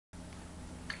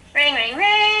Ring, ring,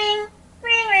 ring.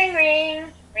 Ring, ring,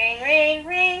 ring. Ring, ring,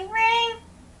 ring, ring.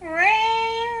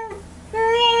 Ring,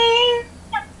 ring.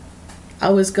 I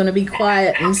was going to be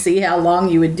quiet and see how long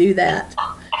you would do that.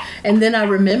 And then I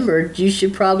remembered you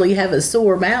should probably have a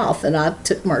sore mouth, and I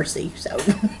took mercy. So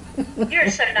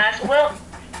You're so nice. Well,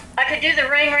 I could do the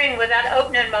ring, ring without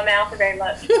opening my mouth very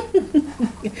much.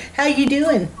 How you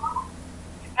doing?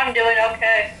 I'm doing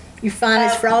okay. You fine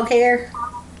as frog hair?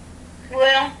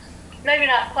 Well, maybe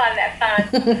not quite that fine.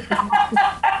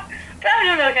 But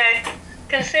I'm doing okay.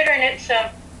 Considering it's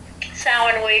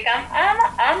Samhain week,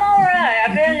 I'm all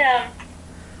right.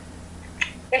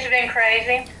 It's been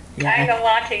crazy. Yeah. I ain't gonna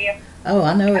lie to you. Oh,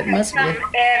 I know it must be.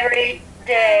 Every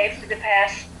day for the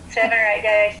past 7 or 8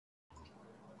 days.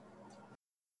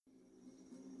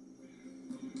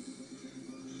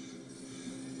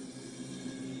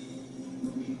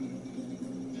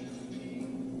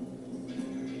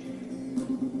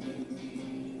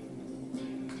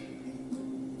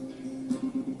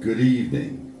 Good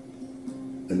evening,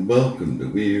 and welcome to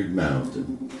Weird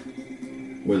Mountain,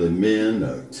 where the men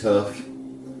are tough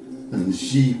and the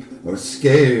sheep are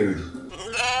scared.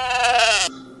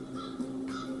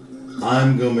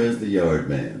 I'm Gomez the Yard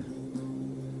Man.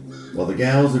 While the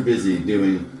gals are busy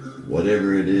doing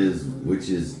whatever it is which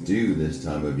is due this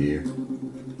time of year,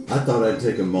 I thought I'd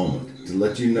take a moment to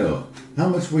let you know how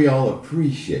much we all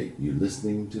appreciate you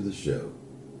listening to the show.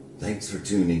 Thanks for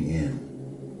tuning in.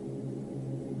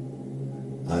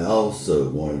 I also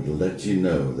wanted to let you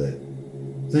know that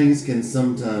things can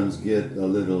sometimes get a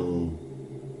little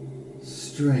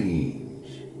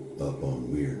strange up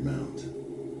on Weird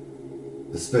Mountain.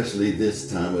 Especially this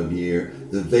time of year.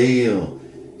 The veil,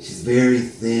 she's very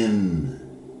thin.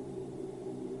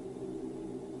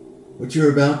 What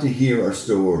you're about to hear are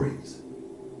stories.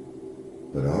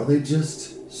 But are they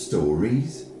just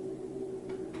stories?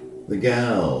 The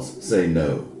gals say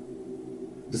no.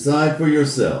 Decide for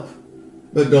yourself.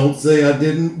 But don't say I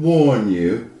didn't warn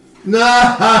you.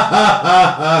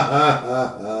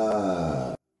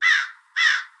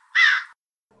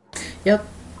 Yep.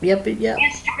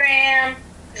 Instagram,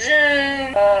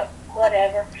 Zoom,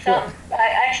 whatever. Something. I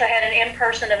actually had an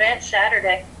in-person event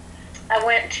Saturday. I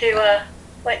went to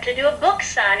do a book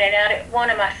signing out at one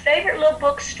of my favorite little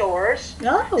bookstores.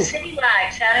 Oh. City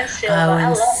Lights out in Silva. Oh, I in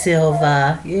love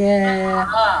Silva.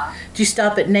 Yeah. it. Did you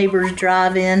stop at Neighbors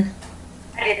Drive-In?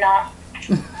 I did not.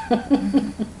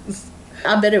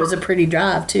 I bet it was a pretty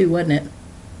drive too, wasn't it?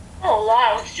 Oh,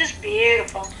 wow. It's just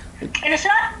beautiful. And it's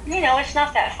not, it's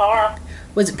not that far.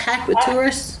 Was it packed with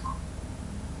tourists?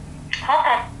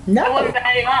 No. It wasn't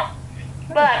very long.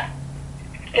 But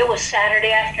it was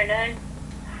Saturday afternoon.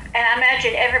 And I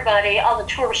imagine everybody, all the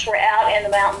tourists were out in the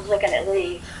mountains looking at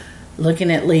leaves.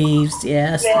 Looking at leaves,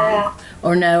 yes. Yeah.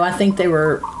 Or no, I think they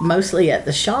were mostly at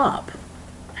the shop.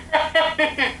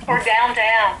 Or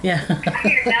downtown. Yeah.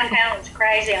 Here downtown was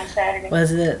crazy on Saturday.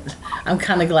 Was it? I'm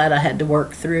kind of glad I had to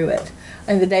work through it.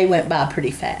 And the day went by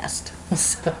pretty fast.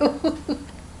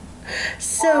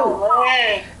 So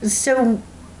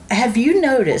have you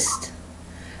noticed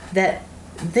that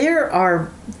there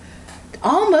are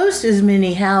almost as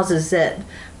many houses that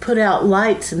put out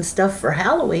lights and stuff for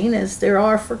Halloween as there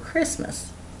are for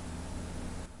Christmas?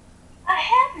 I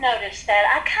have noticed that.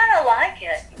 I kind of like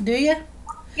it. Do you?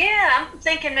 Yeah, I'm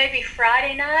thinking maybe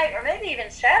Friday night or maybe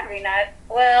even Saturday night.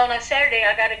 Well, no, Saturday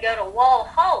I got to go to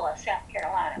Walhalla, South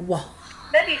Carolina. Wow.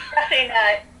 Maybe Friday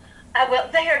night,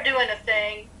 they are doing a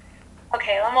thing.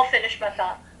 Okay, I'm going to finish my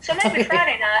thought. So maybe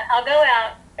Friday night I'll go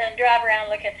out and drive around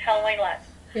and look at Halloween lights.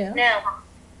 Yeah. Now,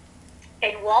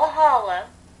 in Walhalla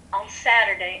on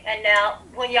Saturday, and now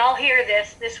when y'all hear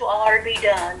this will already be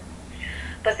done,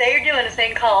 but they are doing a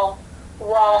thing called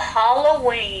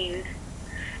Walhalloween.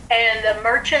 And the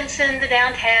merchants in the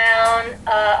downtown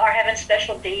are having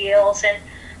special deals, and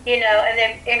and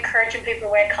they're encouraging people to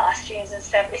wear costumes and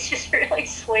stuff. It's just really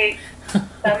sweet.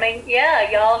 I mean, yeah,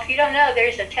 y'all. If you don't know,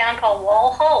 there's a town called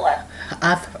Walhalla.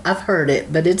 I've heard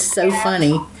it, but it's so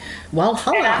funny.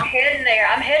 Walhalla. And I'm heading there.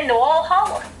 I'm heading to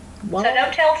Walhalla. Wow. So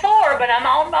don't tell Thor, but I'm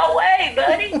on my way,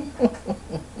 buddy.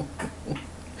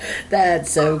 That's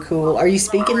so cool. Are you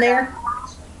speaking there?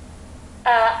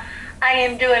 I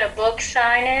am doing a book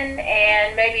signing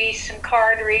and maybe some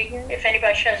card reading if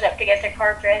anybody shows up to get their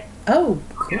cards read. Oh,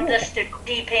 cool. Just to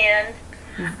depend.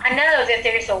 I know that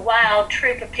there's a wild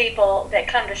troop of people that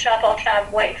come to shop all the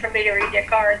time waiting for me to read their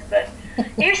cards, but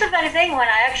here's the funny thing, when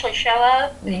I actually show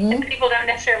up, the people don't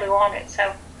necessarily want it,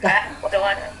 so what do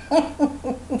I know?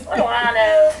 What do I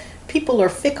know? People are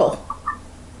fickle.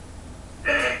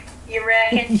 You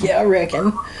reckon? Yeah, I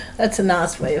reckon. That's a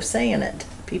nice way of saying it.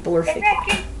 People are fickle.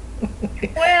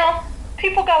 Well,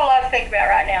 people got a lot to think about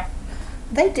right now.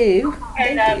 They do.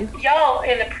 And y'all,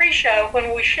 in the pre-show,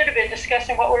 when we should have been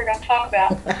discussing what we were going to talk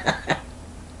about,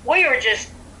 we were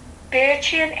just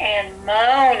bitching and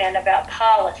moaning about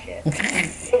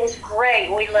politics. It was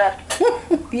great. We loved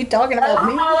it. You talking about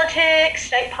me? Politics,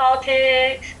 state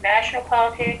politics, national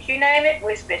politics, you name it,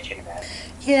 we was bitching about it.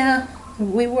 Yeah,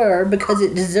 we were, because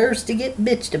it deserves to get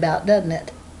bitched about, doesn't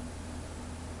it?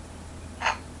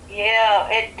 Yeah,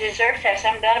 it deserves to have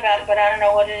something done about it, but I don't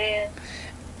know what it is.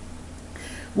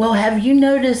 Well, have you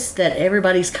noticed that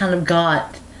everybody's kind of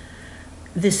got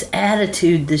this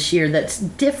attitude this year that's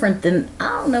different than, I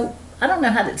don't know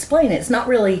how to explain it. It's not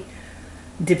really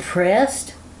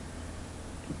depressed,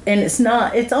 and it's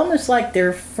almost like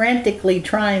they're frantically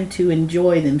trying to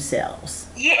enjoy themselves.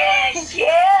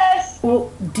 Yes.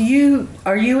 Well,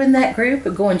 are you in that group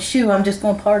of going, shoo, I'm just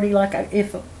going to party like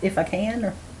if I can,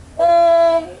 or?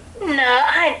 No,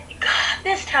 God,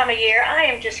 this time of year, I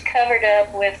am just covered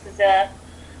up with the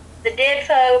dead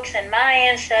folks and my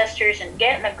ancestors, and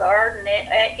getting a garden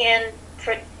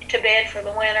to bed for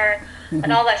the winter,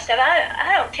 and all that stuff.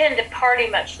 I don't tend to party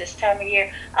much this time of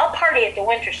year. I'll party at the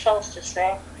winter solstice,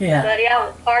 though. Yeah. But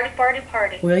yeah, party.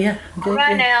 Well, yeah. Good,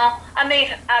 right now, I mean,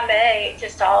 I may. It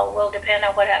just all will depend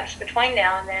on what happens between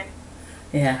now and then.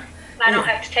 Yeah. I don't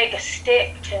have to take a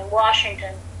stick to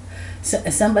Washington. So,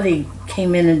 somebody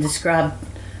came in and described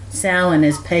Samhain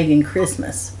as pagan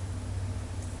Christmas.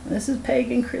 This is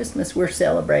pagan Christmas we're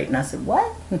celebrating. I said,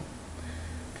 what?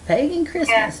 Pagan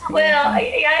Christmas. Yeah. Well,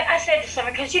 I said to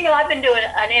someone, because, I've been doing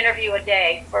an interview a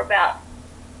day for about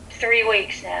 3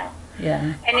 weeks now.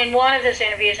 Yeah. And in one of those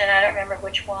interviews, and I don't remember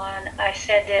which one, I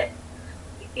said that,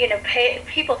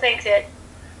 people think that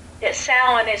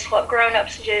Samhain is what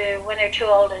grown-ups do when they're too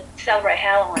old to celebrate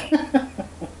Halloween.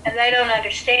 And they don't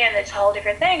understand it's a whole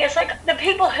different thing. It's like the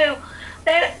people who,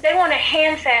 they want a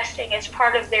hand fasting as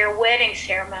part of their wedding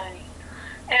ceremony.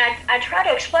 And I try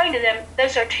to explain to them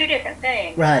those are two different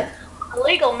things. Right.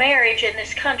 Legal marriage in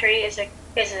this country is a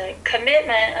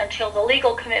commitment until the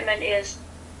legal commitment is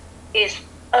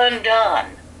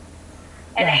undone.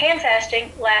 And a hand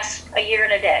fasting lasts a year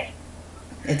and a day.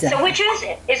 Exactly. So which is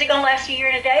it? Is it going to last a year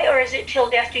and a day, or is it till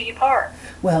death do you part?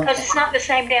 Well, because it's not the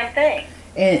same damn thing.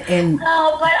 And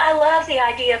oh, but I love the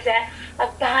idea of that,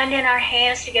 of binding our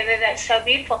hands together. That's so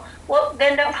beautiful. Well,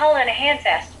 then don't call it a hand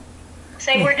fasting.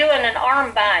 Say we're doing an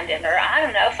arm binding, or I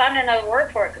don't know, find another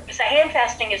word for it. Because a hand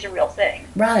fasting is a real thing.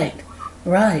 Right,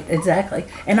 exactly.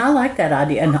 And I like that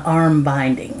idea, an arm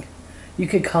binding. You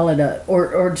could call it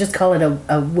or just call it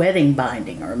a wedding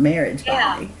binding or a marriage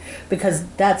binding, because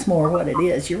that's more what it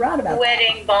is. You're right about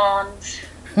wedding bonds.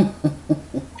 I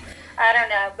don't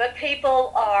know, but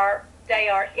people are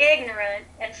ignorant,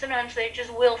 and sometimes they're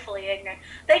just willfully ignorant.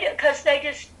 They do, because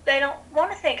they don't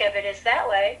want to think of it as that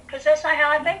way, because that's not how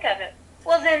I think of it.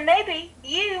 Well, then maybe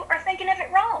you are thinking of it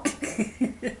wrong.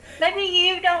 Maybe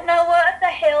you don't know what the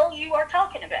hell you are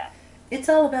talking about. It's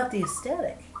all about the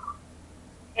aesthetic.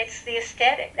 It's the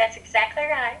aesthetic. That's exactly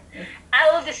right.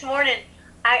 This morning,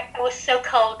 I was so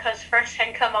cold because first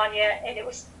hadn't come on yet, and it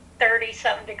was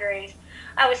 30-something degrees.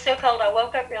 I was so cold, I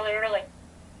woke up really early,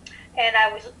 and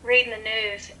I was reading the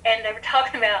news, and they were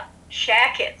talking about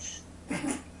shackets.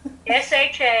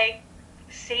 S-H-A-C-K-E-T,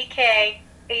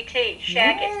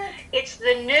 shackets. Yeah. It's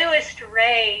the newest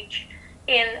rage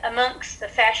amongst the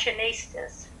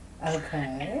fashionistas.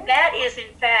 Okay. And that is,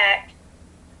 in fact,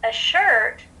 a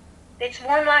shirt that's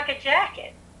worn like a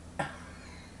jacket.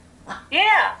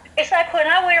 Yeah. It's like when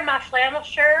I wear my flannel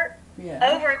shirt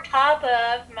over top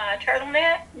of my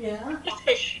turtleneck. Yeah. It's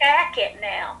a shacket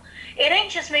now. It ain't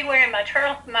just me wearing my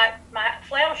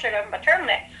flannel shirt over my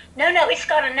turtleneck. No, it's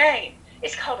got a name.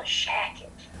 It's called a shacket.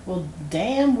 Well,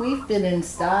 damn, we've been in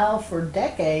style for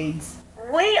decades.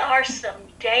 We are some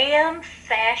damn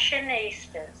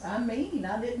fashionistas. I mean,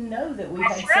 I didn't know that we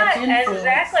had such influence. That's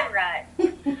exactly right.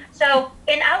 So,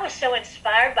 and I was so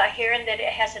inspired by hearing that it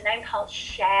has a name called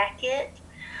shacket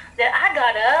that I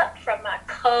got up from my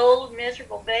cold,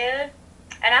 miserable bed,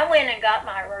 and I went and got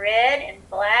my red and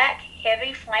black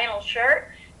heavy flannel shirt,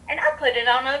 and I put it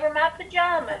on over my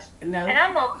pajamas. No. And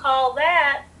I'm going to call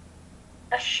that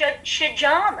a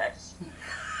shajamas.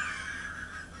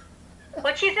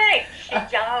 What you think?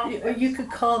 Shajamas. You could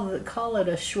call it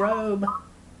a shrobe.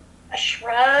 A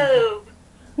shrobe.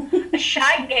 A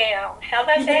shite gown. How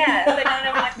about that? Put on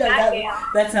my shite gown.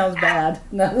 That sounds bad.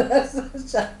 No,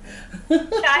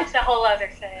 Shite's a whole other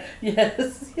thing.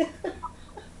 Yes.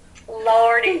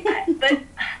 Lordy.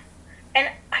 And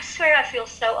I I swear I feel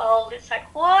so old. It's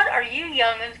like, what are you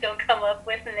youngins going to come up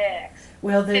with next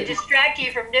Well, to distract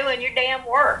you from doing your damn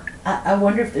work? I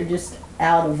wonder if they're just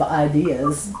out of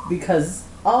ideas, because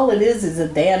all it is a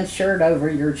damn shirt over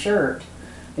your shirt,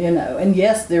 and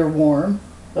yes, they're warm.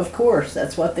 Of course,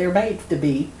 that's what they're made to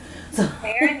be. So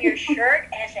Wearing your shirt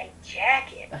as a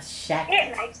jacket. a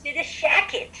shacket. It makes it a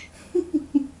shacket.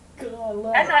 God, I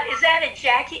love I it. thought, is that a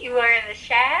jacket you wear in the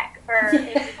shack? Or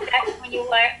is that when you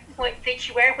wear, what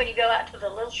you wear when you go out to the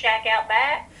little shack out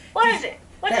back? What is it?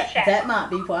 What's a shack? That might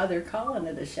be why they're calling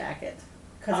it a shacket,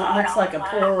 because it Oh, looks like a wow.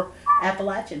 poor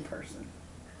Appalachian person.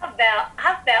 I've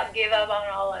about give up on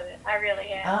all of it. I really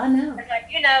have. I know. It's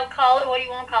like, call it what you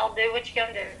want to call it. Do what you're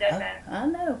going to do. It doesn't matter. I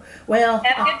know. Well,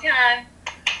 Have a good time.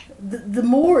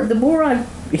 the more I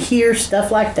hear stuff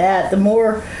like that,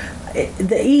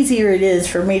 the easier it is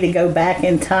for me to go back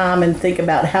in time and think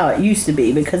about how it used to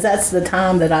be, because that's the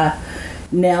time that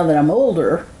now that I'm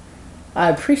older, I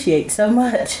appreciate so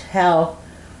much how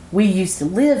we used to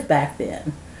live back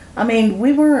then. I mean,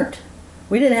 we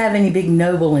didn't have any big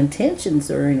noble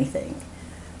intentions or anything,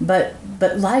 but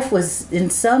life was, in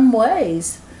some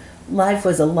ways, life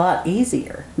was a lot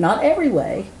easier. Not every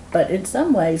way, but in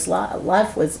some ways,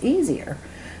 life was easier.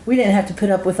 We didn't have to put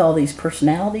up with all these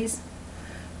personalities,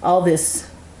 all this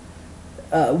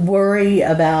worry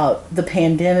about the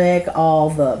pandemic, all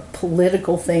the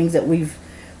political things that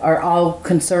are all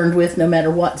concerned with, no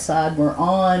matter what side we're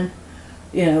on.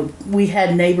 We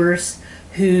had neighbors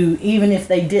who, even if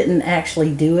they didn't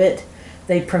actually do it,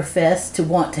 they professed to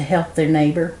want to help their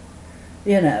neighbor.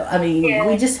 Yeah.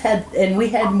 We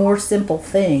had more simple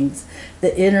things.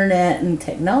 The internet and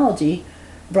technology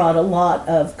brought a lot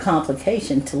of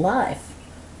complication to life.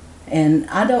 And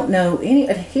I don't know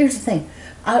here's the thing.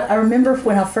 I remember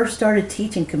when I first started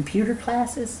teaching computer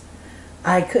classes,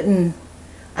 I couldn't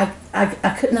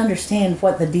understand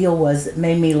what the deal was that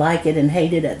made me like it and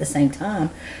hate it at the same time.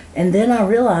 And then I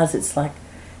realized it's like,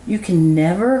 you can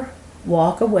never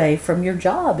walk away from your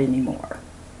job anymore.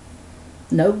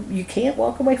 No, you can't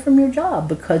walk away from your job,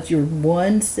 because you're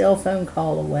one cell phone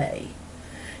call away.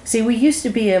 See, we used to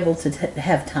be able to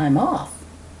have time off,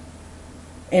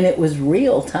 and it was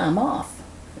real time off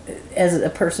as a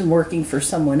person working for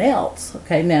someone else.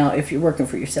 Okay, now if you're working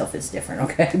for yourself, it's different.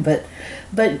 Okay,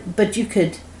 but you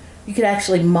could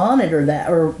actually monitor that,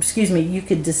 or you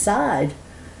could decide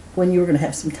when you were going to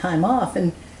have some time off,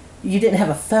 and you didn't have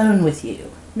a phone with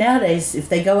you. Nowadays, if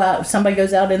somebody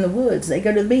goes out in the woods, they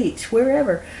go to the beach,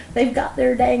 wherever, they've got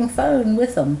their dang phone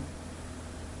with them.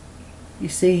 You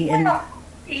see, Well,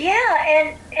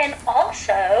 yeah, and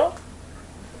also,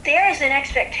 there is an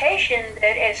expectation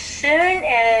that as soon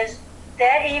as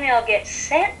that email gets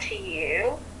sent to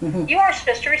you, you are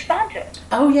supposed to respond to it.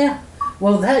 Oh, yeah.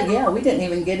 Well, we didn't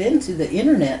even get into the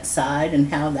internet side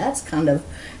and how that's kind of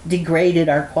degraded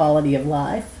our quality of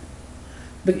life.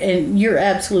 And you're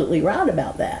absolutely right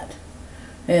about that.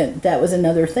 And that was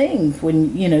another thing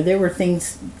when, there were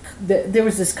things, there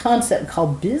was this concept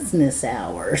called business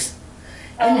hours.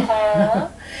 Uh-huh.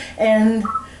 And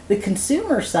the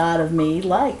consumer side of me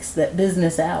likes that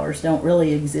business hours don't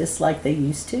really exist like they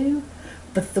used to.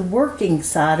 But the working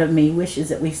side of me wishes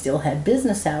that we still had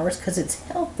business hours, because it's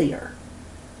healthier.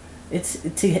 It's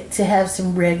to have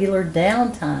some regular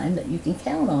downtime that you can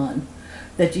count on.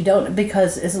 That you don't,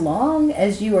 because as long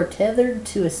as you are tethered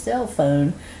to a cell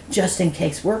phone, just in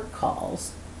case work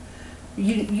calls,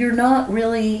 you're not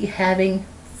really having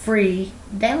free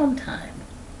downtime.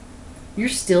 You're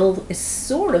still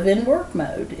sort of in work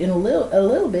mode in a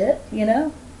little bit,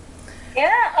 Yeah,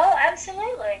 oh,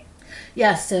 absolutely.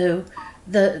 Yeah, so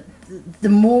the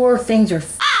more things are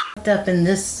f***ed up in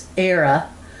this era,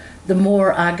 the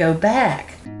more I go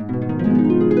back.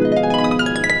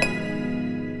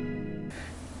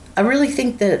 I really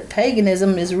think that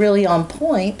paganism is really on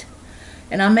point,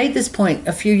 and I made this point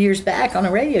a few years back on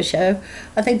a radio show.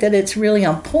 I think that it's really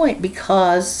on point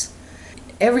because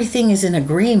everything is in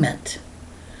agreement.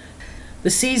 The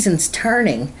season's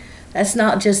turning. That's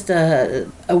not just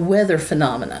a weather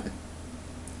phenomenon.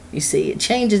 You see, it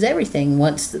changes everything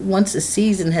once the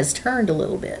season has turned a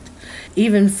little bit,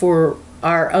 even for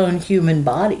our own human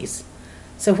bodies.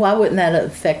 So why wouldn't that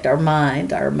affect our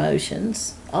mind, our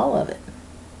emotions, all of it?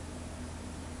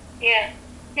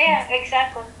 Yeah,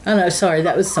 exactly. I know, sorry,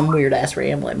 that was some weird ass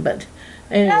rambling, but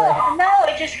anyway. No,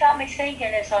 it just got me thinking,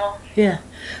 is all. Yeah.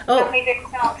 Got Oh, me very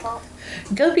thoughtful.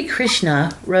 Gopi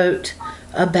Krishna wrote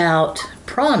about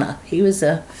prana. He was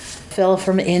a fellow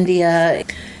from India,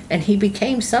 and he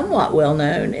became somewhat well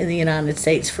known in the United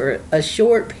States for a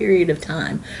short period of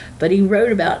time. But he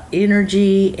wrote about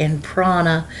energy and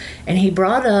prana, and he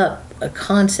brought up a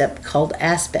concept called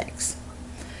aspects.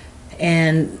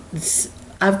 And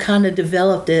I've kind of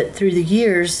developed it through the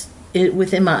years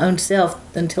within my own self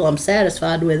until I'm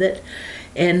satisfied with it.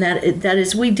 And that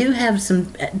is, we do have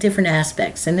some different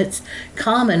aspects, and it's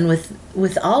common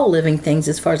with all living things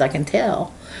as far as I can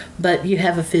tell. But you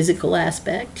have a physical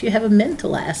aspect, you have a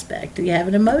mental aspect, you have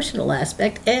an emotional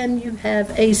aspect, and you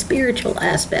have a spiritual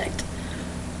aspect.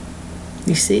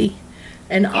 You see?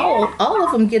 And all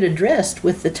of them get addressed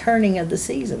with the turning of the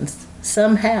seasons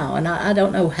somehow, and I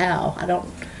don't know how.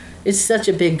 It's such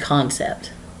a big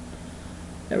concept.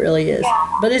 It really is.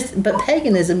 But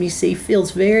paganism, you see,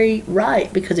 feels very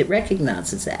right because it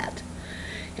recognizes that.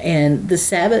 And the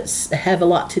Sabbats have a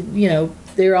lot to,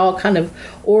 they're all kind of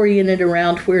oriented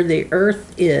around where the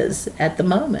earth is at the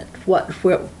moment. What's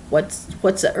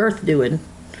the earth doing?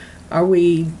 Are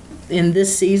we in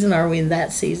this season? Are we in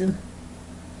that season?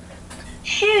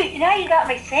 Shoot, now you got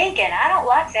me thinking. I don't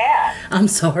like that. I'm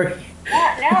sorry.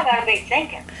 Now I gotta be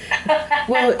thinking.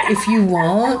 Well, if you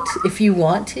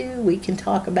want to, we can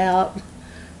talk about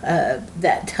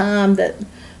that time that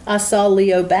I saw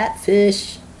Leo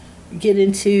Batfish get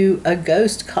into a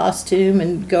ghost costume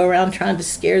and go around trying to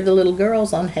scare the little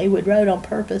girls on Haywood Road on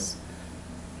purpose.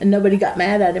 And nobody got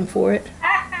mad at him for it.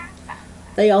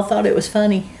 They all thought it was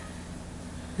funny.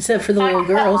 Except for the little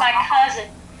girls. My cousin,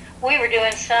 we were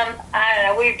doing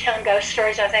we were telling ghost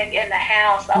stories, I think, in the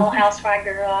house, the old house where I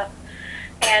grew up.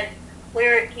 And we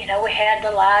were, we had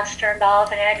the lights turned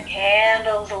off and had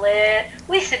candles lit.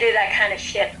 We used to do that kind of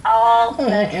shit all the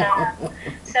time.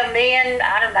 So me and,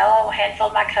 a handful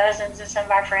of my cousins and some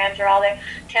of our friends are all there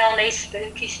telling these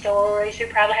spooky stories. We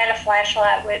probably had a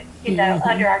flashlight with,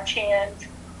 under our chins.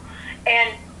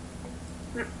 And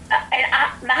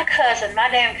my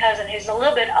damn cousin, who's a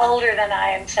little bit older than I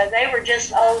am, so they were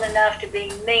just old enough to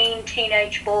be mean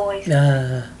teenage boys.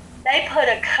 They put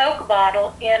a Coke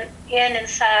bottle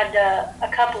inside a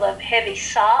couple of heavy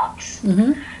socks,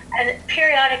 and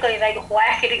periodically they'd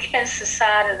whack it against the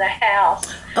side of the house.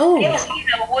 Oh. It was,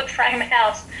 a wood frame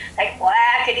house. They'd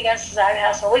whack it against the side of the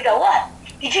house, and we go, "What?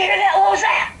 Did you hear that? What was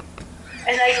that?"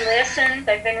 And they listened.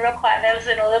 They've been real quiet. They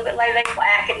listened a little bit later. They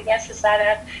whack it against the side of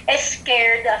the house. It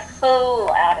scared the fool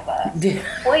out of us. Yeah.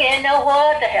 We didn't know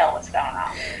what the hell was going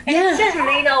on. And it's just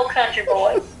mean old country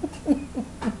boys.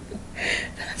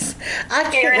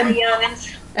 Scaring the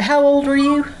youngins. How old were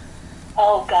you?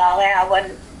 Oh, golly, I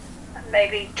wasn't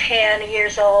maybe 10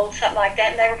 years old, something like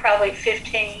that, and they were probably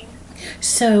 15.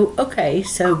 So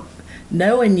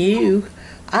knowing you,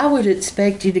 I would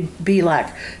expect you to be like,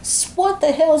 what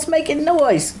the hell's making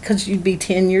noise? Because you'd be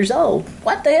 10 years old.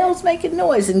 What the hell's making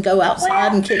noise? And go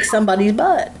outside and kick somebody's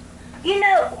butt.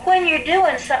 When you're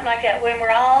doing something like that, when we're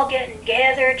all getting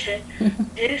together to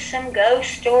do some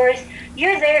ghost stories,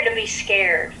 you're there to be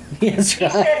scared. That's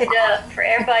right. You set it up for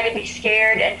everybody to be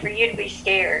scared and for you to be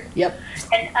scared. Yep.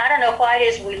 And I don't know why it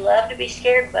is we love to be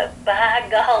scared, but by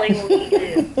golly, we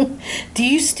do. Do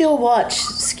you still watch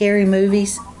scary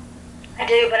movies? I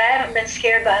do, but I haven't been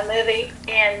scared by a movie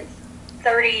in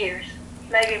 30 years,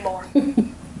 maybe more.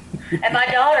 And my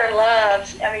daughter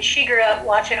she grew up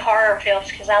watching horror films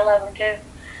because I love them too.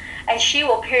 And she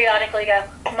will periodically go,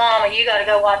 "Mama, you got to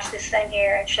go watch this thing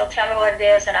here." And she'll tell me what it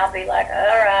is, and I'll be like, all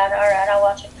right, I'll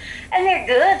watch it. And they're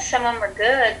good. Some of them are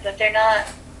good, but they're not,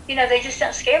 they just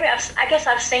don't scare me. I guess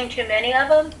I've seen too many of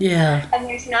them. Yeah. And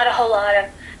there's not a whole lot of,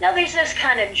 there's this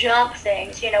kind of jump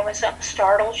things, when something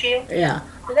startles you. Yeah.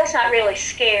 But that's not really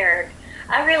scared.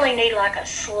 I really need like a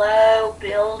slow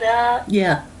build up.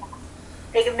 Yeah.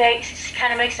 It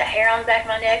kind of makes the hair on the back of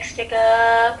my neck stick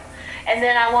up. And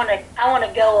then I want to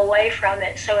go away from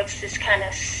it, so it's this kind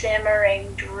of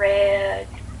simmering dread.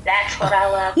 That's what I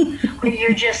love. Where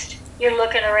you're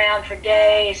looking around for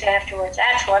days afterwards.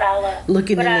 That's what I love.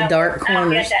 Looking in the dark corners. I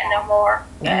don't get that no more.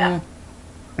 Yeah.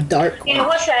 Dark corners.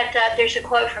 What's that? There's a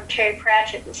quote from Terry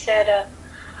Pratchett that said,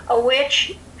 "A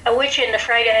witch isn't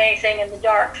afraid of anything in the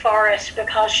dark forest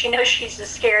because she knows she's the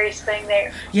scariest thing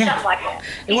there." Yeah. Something like that.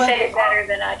 He said it better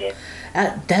than I did.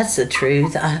 That's the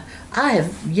truth. I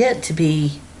have yet to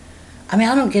be. I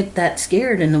don't get that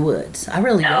scared in the woods. I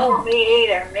really don't. No,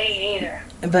 me either.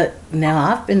 But now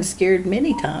I've been scared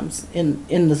many times in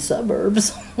the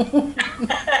suburbs. Maybe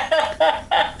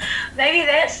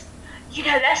that's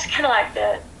kind of like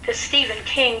the Stephen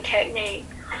King technique.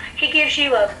 He gives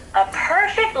you a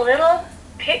perfect little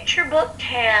picture book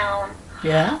town.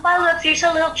 Yeah. Well, look, there's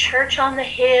a little church on the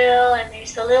hill, and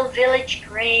there's a little village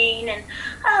green, and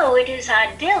it is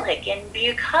idyllic and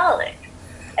bucolic.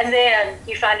 And then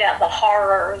you find out the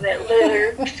horror that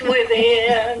lurks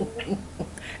within.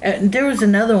 There was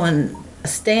another one,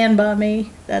 Stand By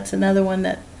Me. That's another one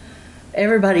that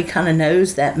everybody kind of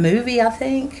knows that movie, I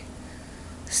think.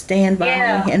 Stand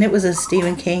By Me, and it was a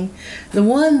Stephen King. The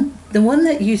one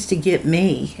that used to get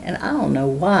me, and I don't know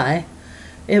why,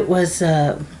 it was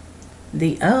The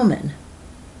Omen.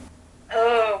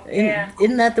 Oh, yeah.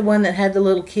 Isn't that the one that had the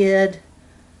little kid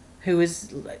who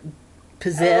was like,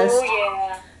 possessed? Oh,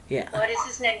 yeah. Yeah. What is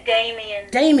his name? Damien.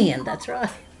 Damien, that's right.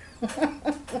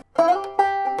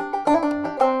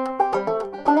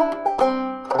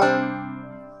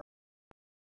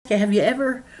 Okay, have you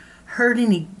ever heard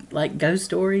any like ghost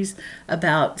stories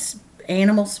about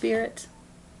animal spirits?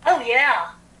 Oh,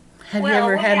 yeah. Have you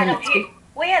ever had an experience?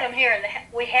 We had them here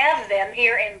we have them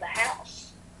here in the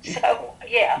house. So,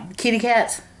 yeah. Kitty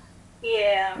cats?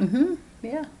 Yeah.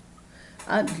 Yeah.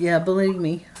 Yeah, believe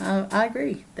me, I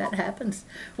agree. That happens.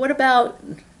 What about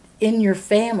in your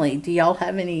family? Do y'all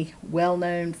have any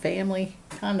well-known family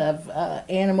kind of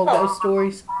animal ghost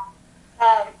stories?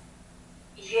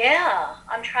 Yeah.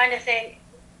 I'm trying to think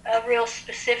a real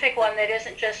specific one that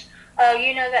isn't just, oh,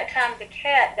 that time the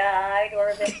cat died, or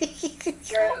and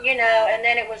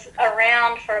then it was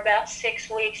around for about 6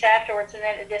 weeks afterwards, and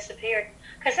then it disappeared.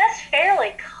 Because that's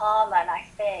fairly common, I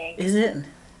think. Is it?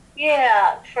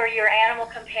 Yeah, for your animal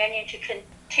companion to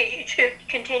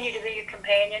continue to be your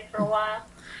companion for a while.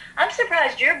 I'm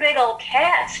surprised your big old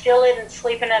cat still isn't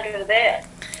sleeping under the bed.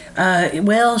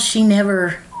 Well,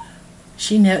 that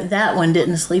one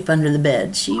didn't sleep under the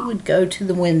bed. She would go to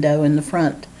the window in the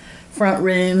front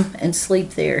room and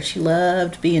sleep there. She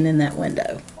loved being in that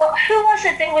window. Well, who was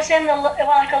it that was in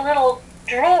like a little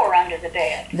drawer under the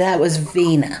bed? That was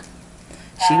Vina.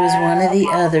 She was one of the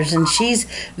others, and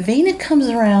Vina comes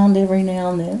around every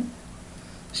now and then.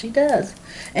 She does.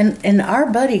 And our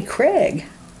buddy Craig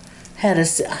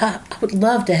I would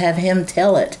love to have him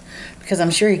tell it, because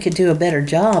I'm sure he could do a better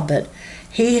job, but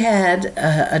he had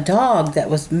a dog that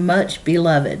was much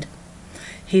beloved.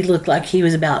 He looked like he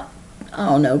was about,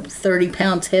 30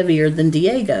 pounds heavier than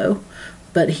Diego,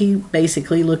 but he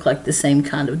basically looked like the same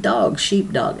kind of dog,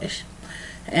 sheepdogish.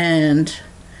 And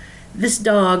this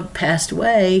dog passed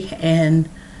away, and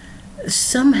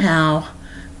somehow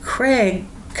Craig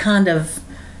kind of,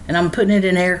 and I'm putting it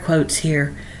in air quotes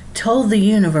here, told the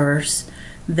universe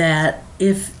that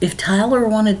if Tyler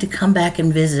wanted to come back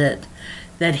and visit,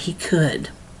 that he could.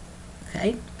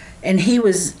 Okay? And he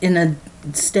was in a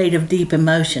state of deep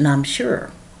emotion, I'm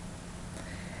sure.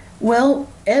 Well,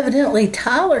 evidently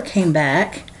Tyler came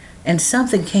back, and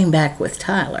something came back with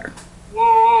Tyler.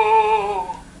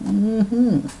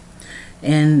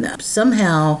 And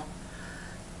somehow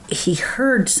he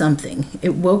heard something.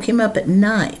 It woke him up at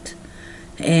night,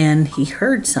 and he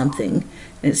heard something,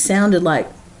 and it sounded like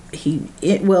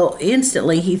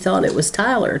instantly he thought it was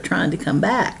Tyler trying to come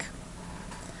back.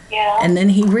 Yeah. And then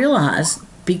he realized,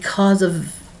 because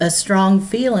of a strong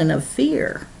feeling of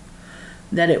fear,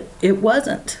 that it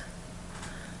wasn't.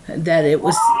 That it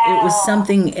was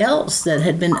something else that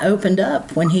had been opened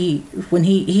up when he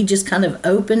just kind of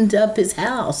opened up his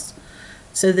house,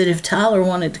 so that if Tyler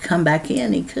wanted to come back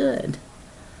in, he could.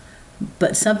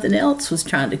 But something else was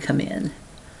trying to come in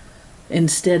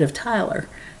instead of Tyler.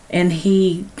 And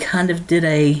he kind of did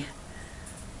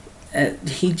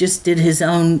he just did his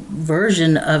own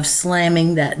version of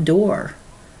slamming that door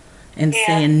and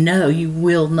saying, no, you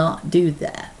will not do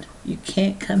that. You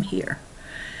can't come here.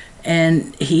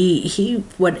 And he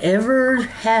whatever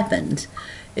happened,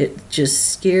 it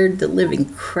just scared the living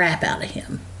crap out of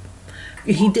him.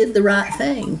 He did the right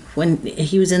thing when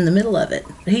he was in the middle of it.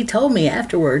 He told me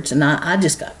afterwards, and I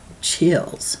just got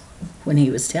chills when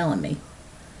he was telling me.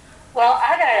 Well,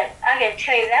 I gotta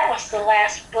tell you, that was the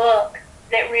last book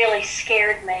that really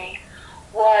scared me,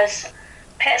 was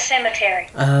Pet Cemetery.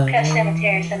 Pet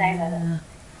Cemetery is the name of it.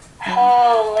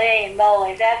 Holy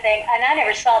moly, that thing, and I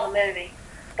never saw the movie,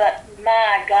 but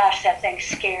my gosh, that thing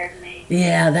scared me.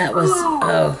 Yeah, that was,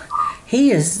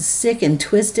 he is sick and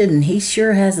twisted, and he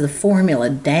sure has the formula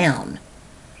down.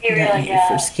 He really does.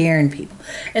 For scaring people.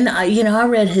 And, I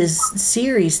read his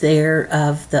series there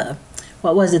of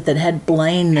what was it that had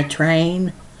Blaine the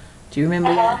Train? Do you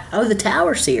remember that? Oh, the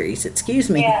Tower series, excuse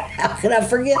me. Yeah. How could I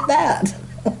forget that?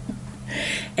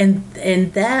 and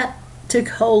that took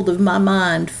hold of my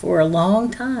mind for a long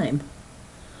time.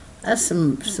 That's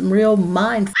some real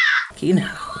mind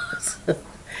Yeah,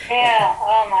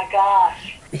 oh my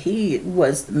gosh. He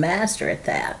was the master at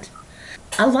that.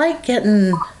 I like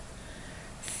getting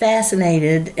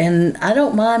fascinated, and I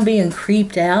don't mind being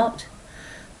creeped out,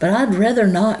 but I'd rather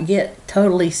not get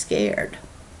totally scared.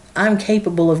 I'm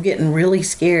capable of getting really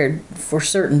scared for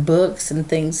certain books and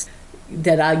things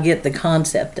that I get the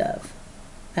concept of.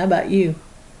 How about you?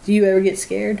 Do you ever get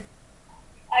scared?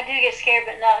 I do get scared,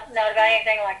 but not about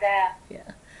anything like that.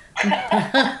 Yeah.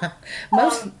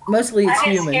 Mostly it's I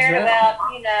get humans, scared right?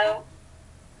 about,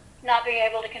 not being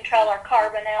able to control our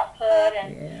carbon output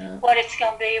and Yeah. what it's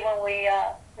going to be when we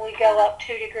go up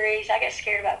 2 degrees. I get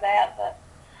scared about that, but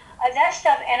that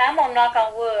stuff, and I'm gonna knock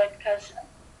on wood because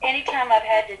anytime I've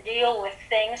had to deal with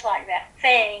things like that,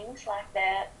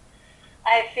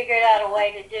 I've figured out a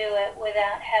way to do it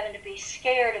without having to be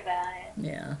scared about it.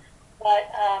 Yeah.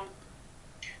 But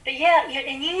yeah,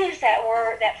 and you use that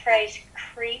phrase,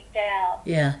 creeped out.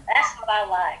 Yeah. That's what I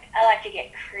like. I like to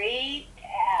get creeped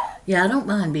out. Yeah, I don't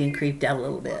mind being creeped out a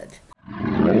little bit.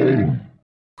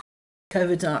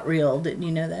 COVID's not real. Didn't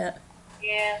you know that?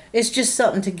 Yeah. It's just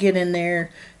something to get in there,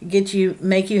 make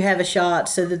you have a shot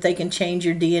so that they can change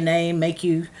your DNA, make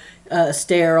you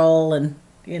sterile, and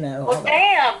Well, all that.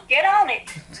 damn, get on it.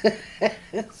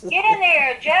 Get in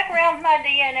there, jack around with my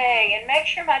DNA, and make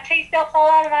sure my teeth don't fall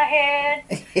out of my head,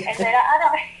 and that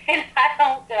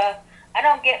I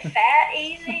don't get fat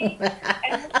easy,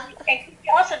 and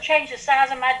you also change the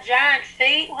size of my giant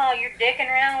feet while you're dicking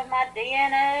around with my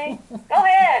DNA. Go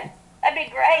ahead, that'd be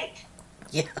great.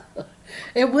 Yeah,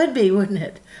 it would be, wouldn't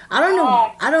it? I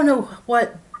don't know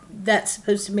what that's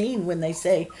supposed to mean when they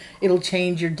say it'll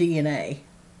change your DNA.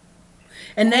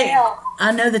 And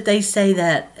I know that they say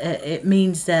that it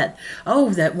means that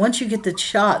that once you get the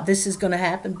shot, this is going to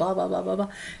happen. Blah blah blah blah blah.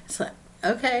 It's like,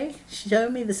 okay, show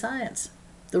me the science,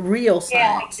 the real science.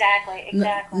 Yeah, exactly.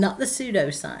 Not the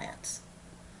pseudoscience.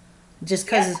 Just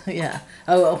because, yeah.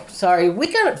 Oh, sorry.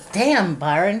 We got it. Damn,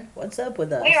 Byron. What's up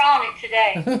with us? We're on it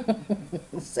today.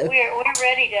 So, we're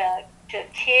ready to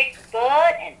kick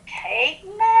butt and take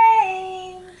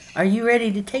names. are you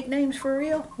ready to take names for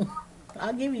real?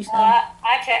 I'll give you some.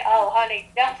 Honey,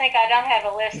 don't think I don't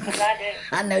have a list, because I do.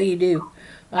 I know you do.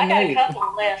 I got a couple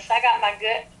of lists. I got my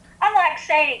good. I'm like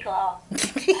Santa Claus.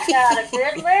 I got a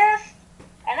good list,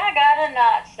 and I got a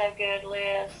not so good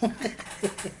list.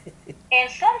 And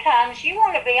sometimes you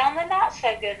want to be on the not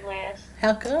so good list.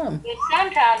 How come? But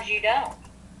sometimes you don't.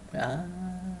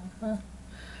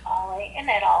 Ollie, isn't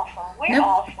that awful? We're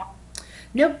awful.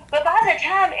 Nope. But by the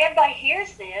time everybody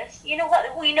hears this, you know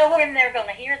what? We know when they're going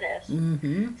to hear this.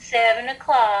 7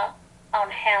 o'clock on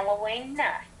Halloween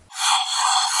night.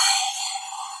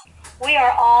 We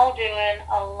are all doing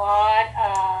a lot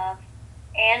of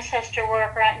ancestor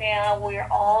work right now. We're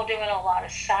all doing a lot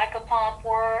of Psychopomp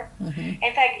work.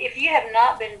 In fact, if you have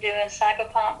not been doing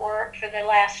Psychopomp work for the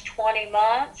last 20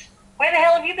 months, where the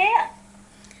hell have you been?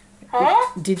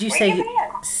 Huh? Did you Where say you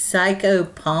been?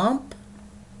 Psychopomp?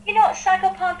 You know what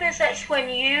Psychopomp is? That's when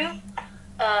you,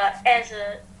 as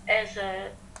a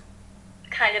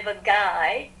kind of a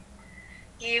guide,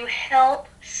 you help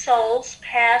souls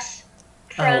pass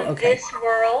from this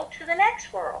world to the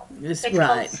next world. It's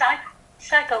called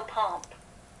Psychopomp.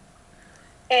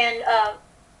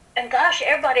 And gosh,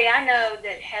 everybody I know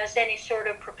that has any sort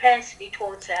of propensity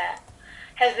towards that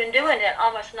has been doing it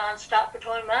almost nonstop for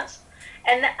 20 months.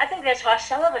 And I think that's why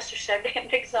some of us are so damn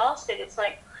exhausted. It's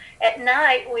like at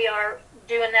night we are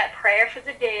doing that prayer for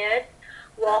the dead,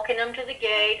 walking them to the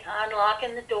gate,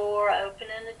 unlocking the door,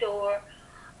 opening the door.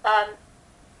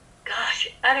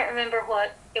 Gosh, I don't remember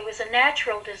what. It was a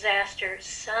natural disaster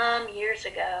some years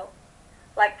ago,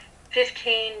 like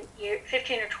 15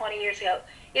 or 20 years ago.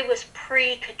 It was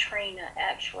pre-Katrina,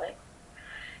 actually.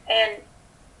 And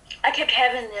I kept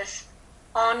having this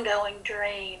ongoing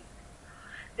dream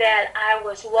that I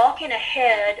was walking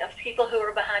ahead of people who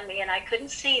were behind me, and I couldn't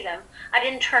see them. I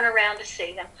didn't turn around to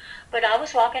see them, but I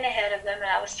was walking ahead of them, and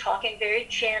I was talking very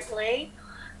gently,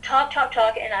 talk,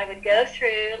 and I would go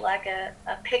through like a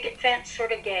picket fence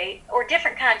sort of gate, or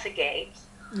different kinds of gates,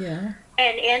 and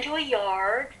into a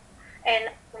yard,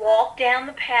 and walk down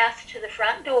the path to the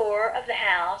front door of the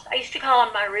house. I used to call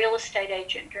them my real estate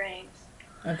agent dreams.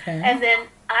 Okay. And then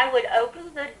I would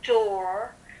open the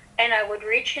door, and I would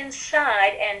reach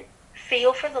inside and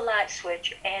feel for the light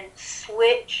switch and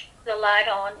switch the light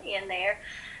on in there,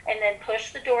 and then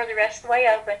push the door the rest of the way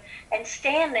open and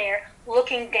stand there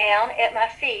looking down at my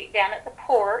feet, down at the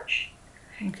porch,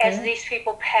 as these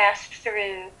people passed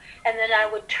through. And then I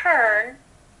would turn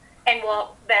and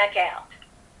walk back out.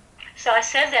 So I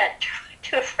said that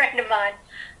to a friend of mine,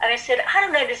 and I said, I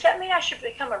don't know, does that mean I should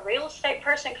become a real estate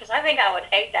person? Because I think I would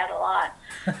hate that a lot.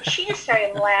 She just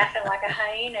started laughing like a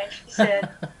hyena, and she said,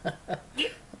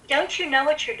 don't you know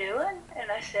what you're doing?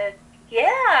 And I said,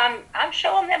 yeah, I'm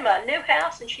showing them a new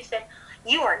house. And she said,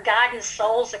 you are guiding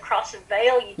souls across the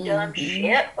veil, you dumb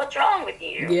shit. What's wrong with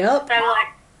you? Yep. And I'm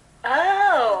like,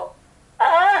 oh.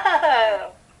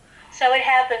 So it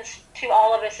happens to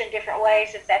all of us in different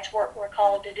ways if that's what we're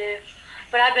called to do.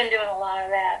 But I've been doing a lot of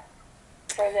that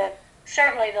for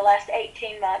certainly the last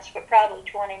 18 months, but probably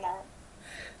 20 months.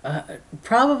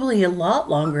 Probably a lot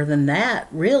longer than that,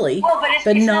 really. Well, but it's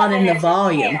not not in been the as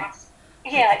volume. intense.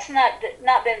 Yeah, it's not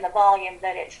been the volume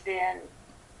that it's been.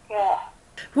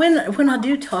 When I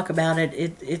do talk about it,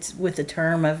 it's with the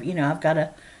term of, I've got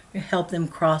to help them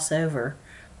cross over.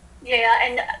 Yeah,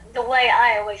 and the way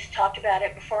I always talked about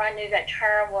it before I knew that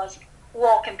term was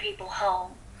walking people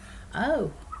home.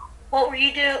 Oh, What were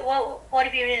you doing? What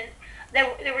have you been?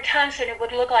 There were times when it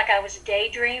would look like I was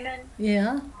daydreaming,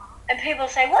 yeah. and people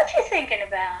say, "What you thinking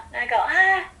about?" And I go,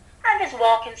 I'm just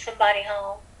walking somebody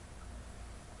home."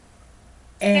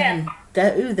 And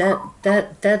Yeah.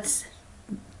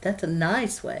 that's a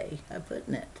nice way of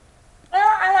putting it. Well,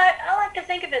 I like to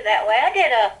think of it that way. I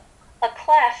did a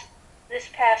class this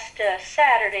past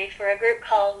Saturday for a group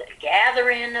called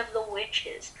Gathering of the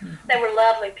Witches. Mm-hmm. They were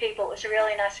lovely people. It was a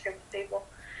really nice group of people.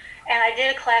 And I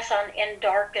did a class on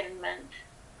endarkenment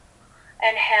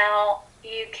and how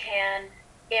you can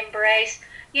embrace,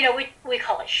 we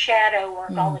call it shadow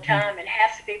work all the time, and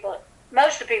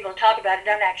most of the people who talk about it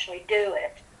don't actually do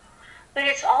it. But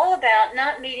it's all about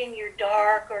not meeting your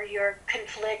dark or your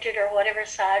conflicted or whatever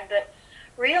side, but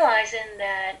realizing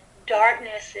that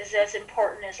darkness is as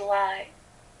important as light,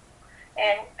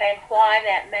 and why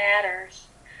that matters.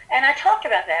 And I talked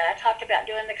about that. I talked about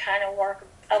doing the kind of work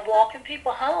of walking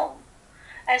people home.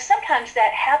 And sometimes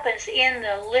that happens in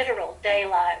the literal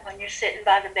daylight when you're sitting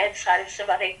by the bedside of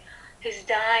somebody who's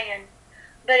dying.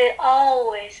 But it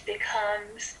always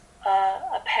becomes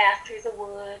a path through the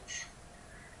woods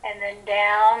and then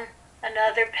down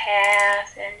another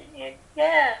path. And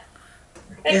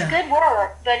it's good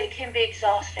work, but it can be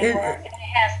exhausting work. And it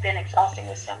has been exhausting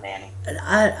with so many.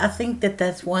 I think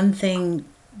that's one thing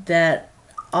that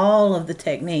all of the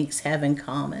techniques have in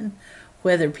common,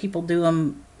 whether people do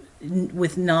them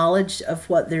with knowledge of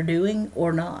what they're doing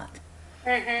or not.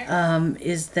 Mm-hmm.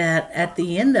 Is that at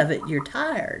the end of it you're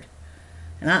tired,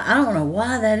 and I don't know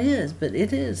why that is, but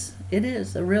it is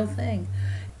a real thing.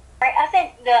 I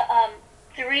think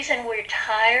the reason we're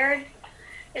tired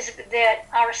is that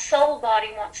our soul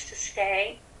body wants to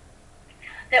stay.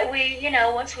 That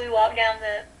once we walk down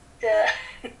the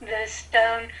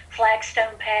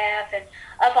flagstone path and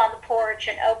up on the porch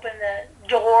and open the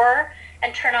door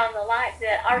and turn on the light,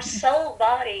 that our soul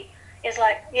body is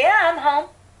like, yeah, I'm home.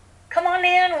 Come on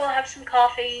in, we'll have some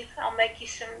coffee. I'll make you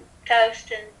some toast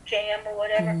and jam or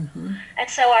whatever. Mm-hmm. And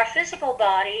so our physical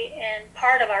body and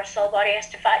part of our soul body has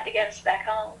to fight to get us back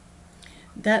home.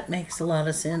 That makes a lot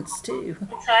of sense too.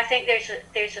 And so I think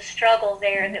there's a struggle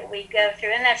there that we go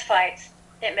through, and that's why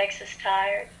it makes us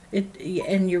tired.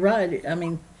 And you're right. I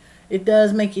mean, it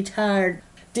does make you tired.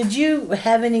 Did you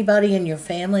have anybody in your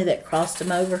family that crossed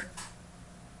them over?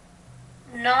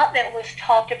 Not that was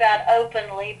talked about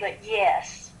openly, but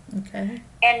yes. Okay.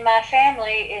 And my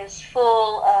family is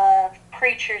full of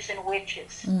preachers and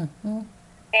witches. Mm-hmm.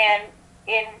 And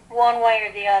in one way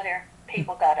or the other,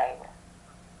 people got over.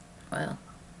 Well,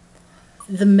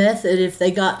 the method, if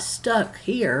they got stuck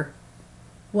here,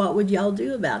 what would y'all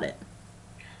do about it?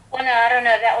 Well, no, I don't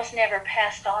know. That was never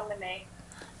passed on to me.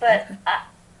 But Okay.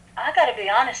 I got to be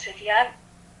honest with you.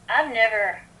 I've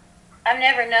never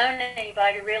known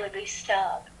anybody to really be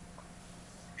stuck.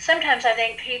 Sometimes I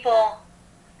think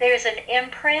there's an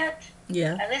imprint.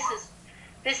 Yeah. And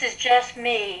this is just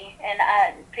me, and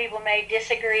people may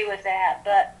disagree with that,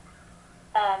 but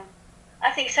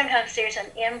I think sometimes there's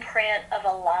an imprint of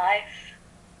a life,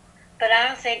 but I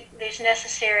don't think there's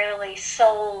necessarily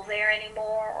soul there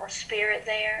anymore or spirit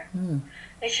there. Mm.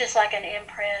 It's just like an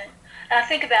imprint. And I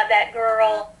think about that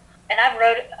girl, and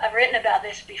I've written about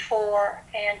this before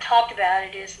and talked about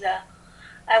it.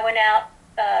 I went out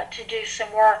to do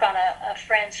some work on a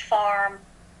friend's farm,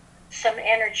 some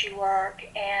energy work,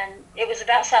 and it was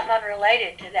about something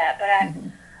unrelated to that. But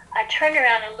I turned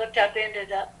around and looked up into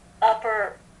the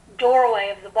upper doorway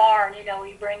of the barn. Where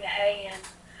you bring the hay in,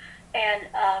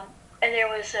 and there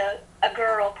was a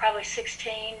girl, probably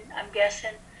 16, I'm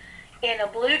guessing, in a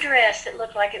blue dress that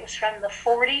looked like it was from the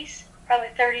 40s, probably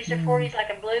 30s or 40s, like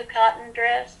a blue cotton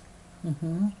dress.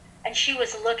 Mm-hmm. And she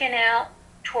was looking out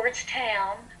towards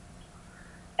town,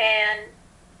 and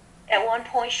at one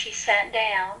point she sat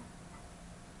down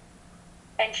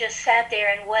and just sat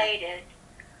there and waited.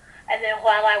 And then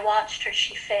while I watched her,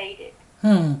 she faded.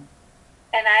 Hmm.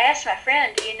 And I asked my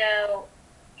friend,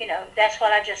 that's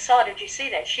what I just saw. Did you see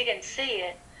that? She didn't see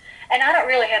it. And I don't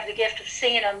really have the gift of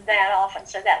seeing them that often,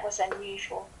 so that was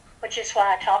unusual, which is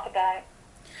why I talk about it.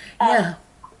 Yeah.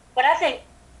 But I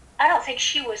don't think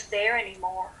she was there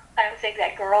anymore. I don't think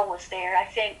that girl was there. I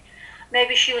think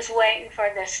maybe she was waiting for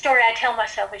the story I tell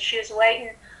myself is she was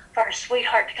waiting for her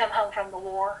sweetheart to come home from the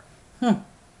war.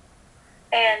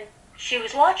 And she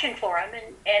was watching for him,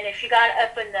 and if you got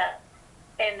up in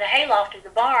the hayloft of the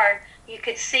barn, you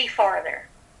could see farther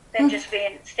than just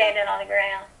standing on the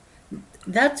ground.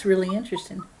 That's really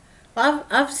interesting.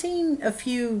 I've seen a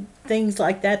few things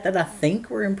like that I think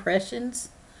were impressions.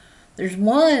 There's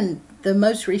one, the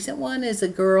most recent one is a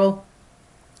girl,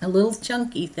 a little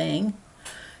chunky thing,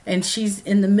 and she's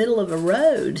in the middle of a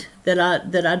road that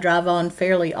I drive on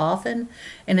fairly often,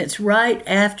 and it's right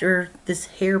after this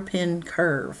hairpin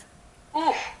curve.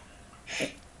 Oof.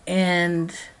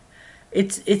 And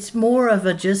it's more of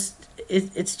a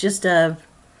it's just a,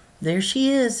 there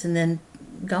she is and then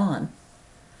gone.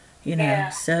 Yeah.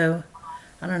 So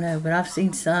I don't know, but I've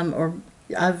seen some, or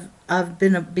I've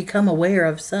become aware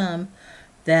of some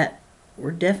that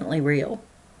were definitely real,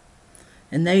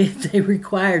 and they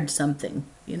required something.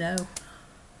 Yeah.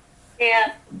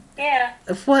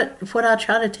 What I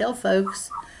try to tell folks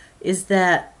is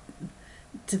that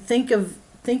to think of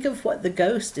what the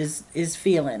ghost is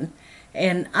feeling,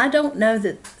 and I don't know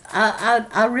that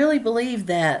I really believe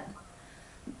that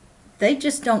they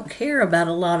just don't care about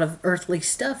a lot of earthly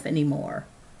stuff anymore.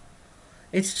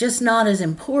 It's just not as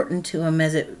important to them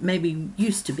as it maybe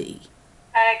used to be.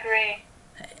 I agree.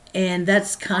 And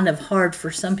that's kind of hard for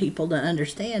some people to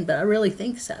understand, but I really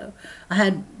think so. I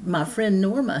had my friend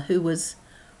Norma who was,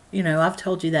 I've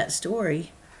told you that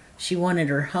story. She wanted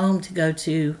her home to go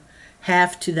to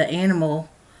half to the animal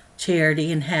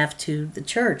charity and half to the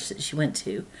church that she went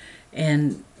to.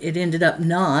 And it ended up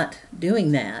not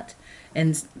doing that.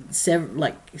 And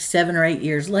 7 or 8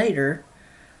 years later,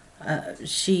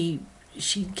 she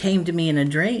came to me in a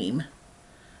dream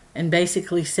and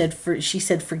basically she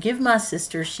said, "Forgive my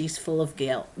sister, she's full of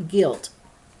guilt.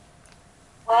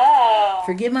 Wow.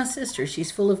 Forgive my sister,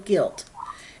 she's full of guilt."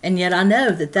 And yet I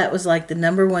know that was like the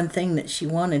number one thing that she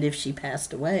wanted if she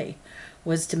passed away,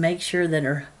 was to make sure that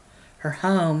her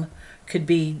home could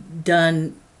be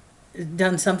done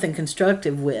something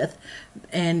constructive with,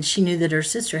 and she knew that her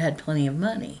sister had plenty of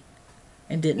money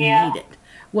and didn't need it.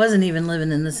 Wasn't even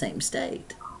living in the same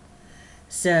state.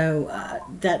 So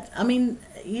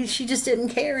she just didn't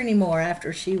care anymore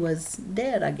after she was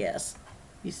dead, I guess.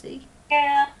 You see?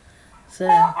 Yeah. So.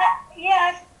 Well,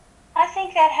 I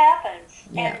think that happens.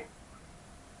 Yeah. And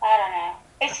I don't know.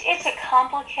 It's a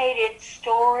complicated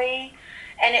story,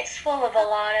 and it's full of a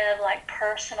lot of like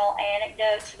personal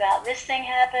anecdotes about this thing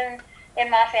happened in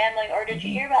my family, or did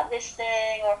you hear about this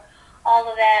thing, or all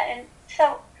of that. And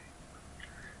so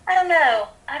I don't know.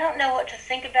 I don't know what to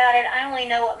think about it. I only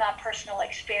know what my personal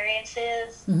experience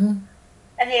is, and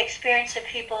the experience of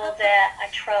people that I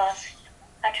trust.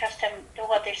 I trust them to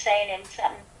what they're saying and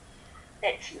something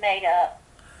that's made up.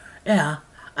 Yeah.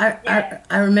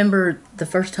 I remember the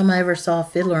first time I ever saw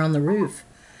Fiddler on the Roof.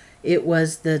 It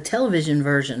was the television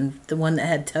version, the one that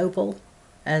had Topol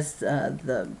as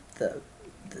the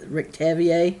Rick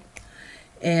Tavier.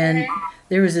 And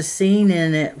there was a scene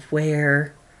in it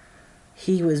where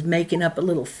he was making up a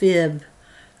little fib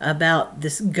about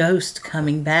this ghost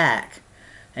coming back.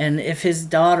 And if his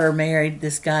daughter married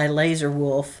this guy Laser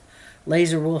Wolf's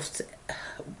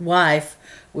wife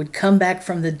would come back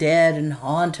from the dead and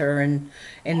haunt her, and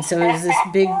so it was this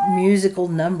big musical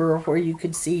number where you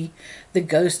could see the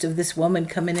ghost of this woman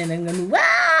coming in and going,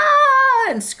 "Wah!"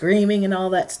 and screaming and all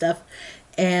that stuff.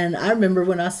 And I remember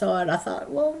when I saw it, I thought,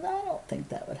 well, I don't think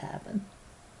that would happen.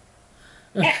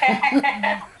 Because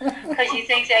you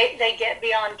think they get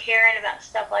beyond caring about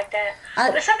stuff like that.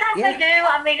 But sometimes they do.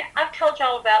 I mean, I've told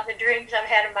y'all about the dreams I've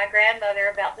had of my grandmother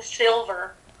about the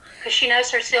silver, because she knows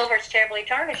her silver is terribly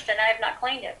tarnished and I have not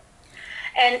cleaned it.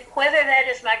 And whether that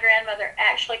is my grandmother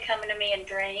actually coming to me in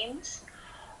dreams,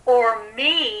 or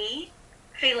me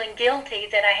feeling guilty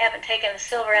that I haven't taken the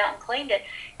silver out and cleaned it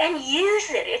and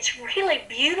use it. It's really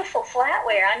beautiful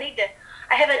flatware.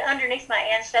 I have it underneath my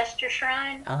ancestor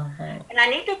shrine, and I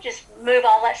need to just move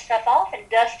all that stuff off and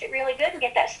dust it really good and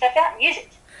get that stuff out and use it.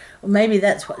 Well, maybe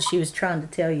that's what she was trying to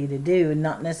tell you to do, and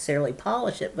not necessarily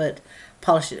polish it, but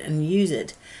polish it and use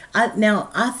it.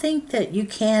 I think that you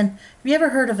can. Have you ever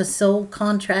heard of a soul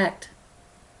contract?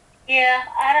 Yeah,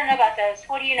 I don't know about those.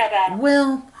 What do you know about them?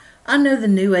 Well, I know the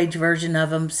New Age version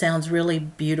of them sounds really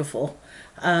beautiful,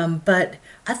 but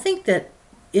I think that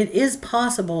it is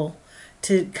possible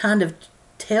to kind of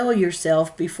tell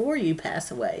yourself before you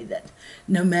pass away that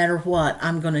no matter what,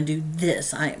 I'm going to do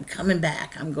this. I am coming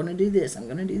back. I'm going to do this. I'm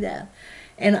going to do that.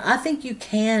 And I think you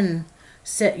can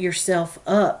set yourself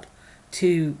up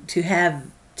to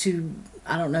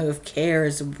I don't know if care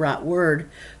is the right word,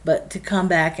 but to come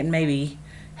back and maybe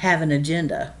have an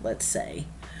agenda, let's say.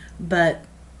 But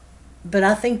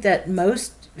I think that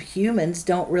most humans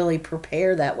don't really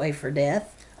prepare that way for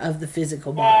death of the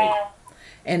physical body. Yeah.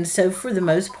 And so for the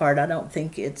most part, I don't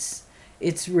think it's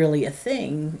really a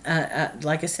thing.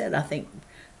 Like I said, I think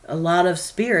a lot of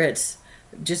spirits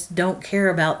just don't care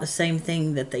about the same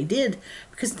thing that they did.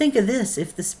 Because think of this,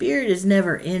 if the spirit is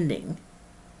never ending,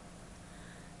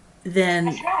 then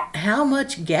That's right. how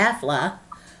much Gafla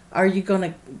are you going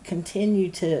to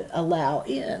continue to allow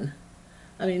in?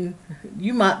 I mean,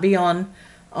 you might be on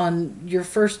your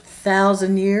first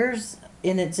 1,000 years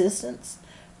in existence,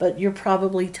 but you're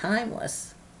probably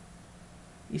timeless.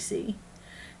 You see?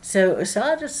 So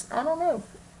I don't know.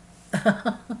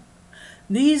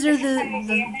 These are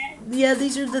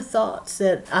these are the thoughts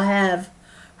that I have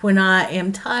when I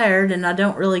am tired and I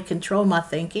don't really control my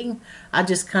thinking. I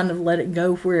just kind of let it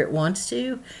go where it wants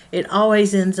to. It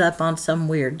always ends up on some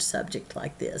weird subject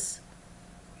like this.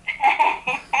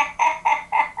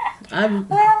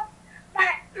 Well,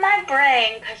 my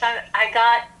brain, because I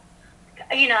got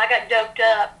doped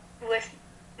up with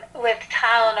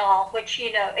Tylenol, which,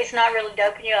 it's not really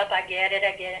doping you up. I get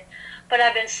it. But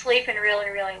I've been sleeping really,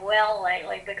 really well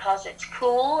lately because it's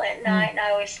cool at night, and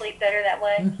I always sleep better that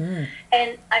way. Mm-hmm.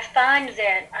 And I find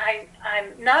that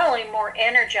I'm not only more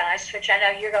energized, which I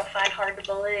know you're going to find hard to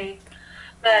believe,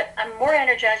 but I'm more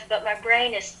energized, but my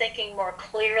brain is thinking more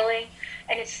clearly,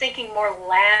 and it's thinking more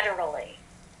laterally.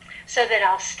 So that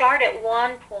I'll start at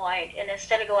one point, and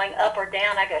instead of going up or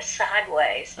down, I go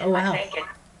sideways in my thinking.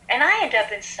 And I end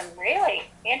up in some really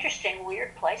interesting,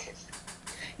 weird places.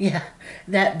 Yeah,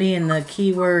 that being the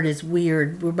key word is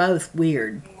weird. We're both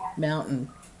weird mountain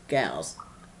gals.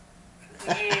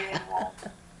 Yeah.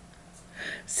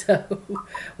 So,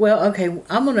 well, okay,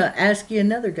 I'm going to ask you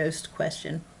another ghost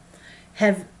question.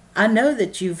 I know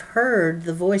that you've heard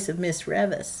the voice of Miss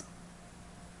Revis.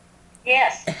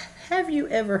 Yes. Have you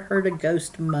ever heard a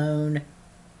ghost moan?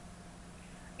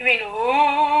 You mean,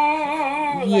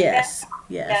 ooh? Yes, like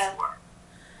yes. No.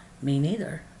 Me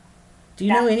neither. Do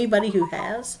you know anybody who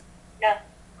has? No.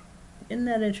 Isn't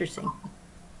that interesting?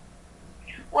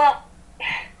 Well,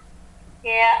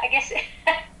 yeah, I guess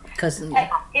Because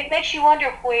it makes you wonder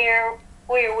where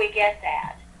we get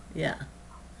that. yeah.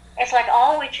 It's like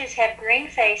all witches have green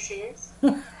faces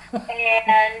and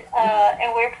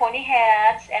wear pointy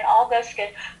hats, and all ghosts go,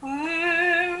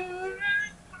 ooh.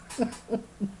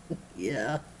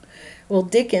 Yeah. Well,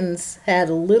 Dickens had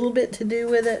a little bit to do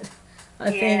with it,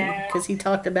 I think, because he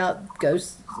talked about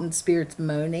ghosts and spirits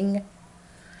moaning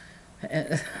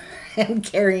and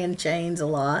carrying chains a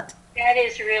lot. That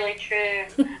is really true.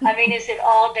 I mean, is it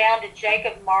all down to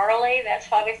Jacob Marley? That's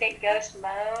why we think ghosts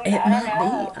moan? It I might don't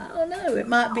know. be. I don't know. It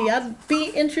might be. I'd be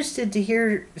interested to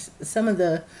hear some of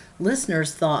the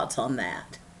listeners' thoughts on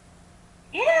that.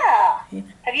 Yeah. Yeah.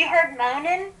 Have you heard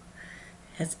moaning?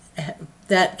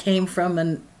 That came from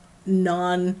a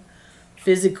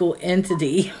non-physical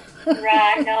entity.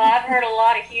 Right. No, I've heard a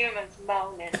lot of humans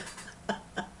moaning.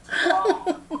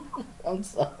 I'm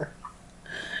sorry.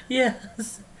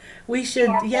 Yes, we should.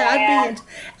 Poor Yeah, man.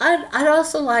 I'd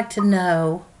also like to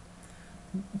know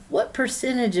what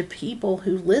percentage of people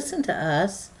who listen to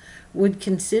us would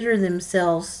consider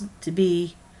themselves to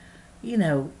be,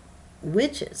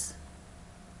 witches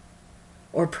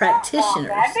or practitioners.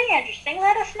 Oh, that'd be interesting.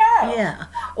 Let us know. Yeah,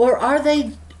 or are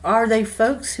they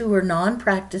folks who are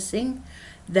non-practicing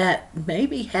that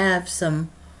maybe have some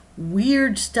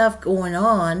weird stuff going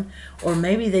on, or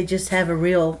maybe they just have a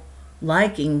real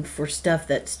liking for stuff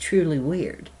that's truly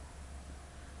weird.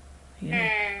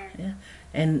 Yeah,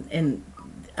 and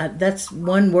that's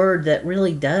one word that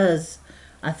really does,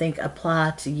 I think,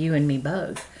 apply to you and me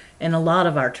both, and a lot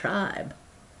of our tribe.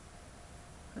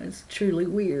 It's truly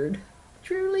weird.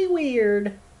 Truly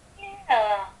weird.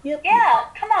 Yeah. Yep. Yeah.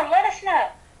 Come on, let us know.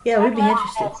 Yeah, we'd be I'd love to know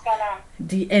interested. what's going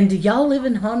on. Do y'all live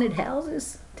in haunted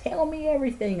houses? Tell me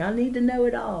everything. I need to know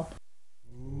it all.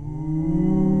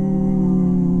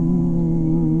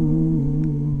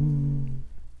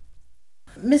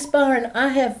 Miss Byron, I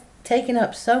have taken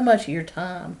up so much of your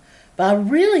time, but I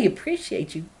really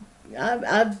appreciate you.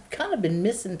 I've kind of been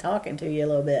missing talking to you a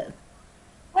little bit.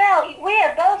 Well, we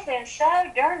have both been so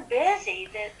darn busy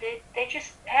that they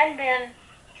just hadn't been.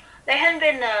 They hadn't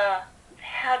been.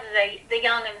 How do the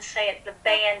youngins say it? The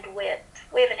bandwidth.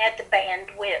 We haven't had the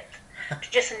bandwidth to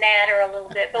just natter a little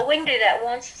bit, but we can do that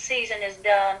once the season is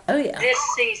done. Oh yeah. This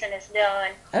season is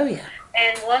done, Oh yeah.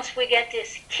 and once we get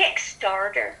this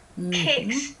kickstarted,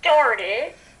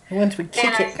 Once we kick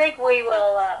then I it. think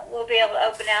we'll be able to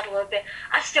open out a little bit.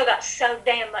 I still got so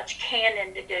damn much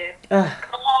canning to do.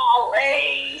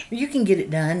 Golly. You can get it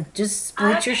done. Just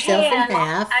split I yourself in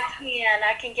half.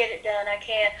 I can get it done. I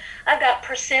can. I've got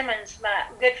persimmons. My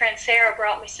good friend Sarah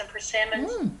brought me some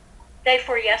persimmons day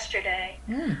before yesterday.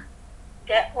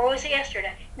 Or was it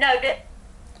yesterday? No,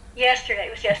 yesterday.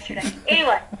 It was yesterday.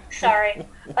 Anyway, sorry.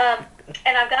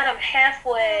 And I've got them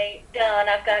halfway done.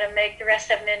 I've got to make the rest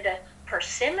of them into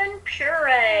persimmon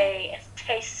puree. It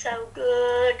tastes so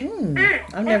good.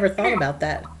 I've never thought about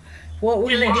that. What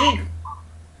will you do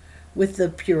with the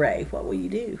puree? What will you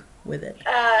do with it?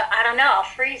 I don't know. I'll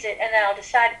freeze it and then I'll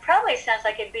decide. Probably sounds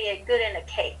like it'd be good in a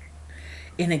cake.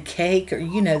 In a cake, or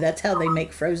that's how they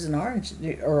make frozen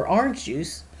orange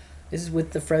juice. Is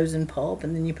with the frozen pulp,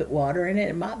 and then you put water in it.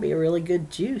 It might be a really good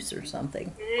juice or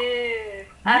something.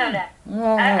 I don't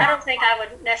know. I don't think I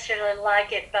would necessarily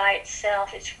like it by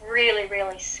itself. It's really,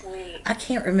 really sweet. I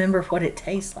can't remember what it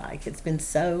tastes like. It's been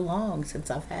so long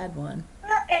since I've had one.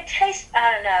 Well, it tastes,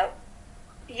 I don't know.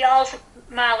 Y'all's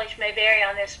mileage may vary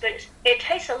on this, but it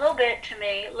tastes a little bit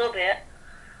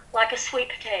like a sweet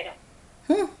potato.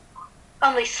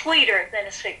 Only sweeter than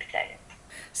a sweet potato.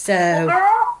 So, well,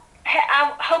 girl,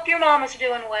 I hope your mom is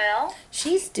doing well.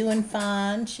 She's doing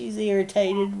fine. She's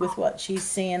irritated with what she's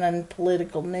seeing on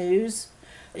political news.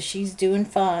 She's doing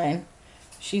fine.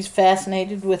 She's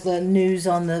fascinated with the news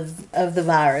of the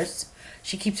virus.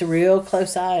 She keeps a real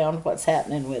close eye on what's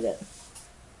happening with it.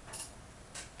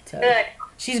 So, good.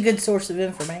 She's a good source of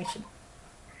information.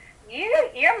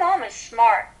 Your mom is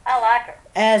smart. I like her.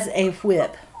 As a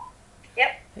whip.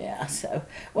 Yep. Yeah, so,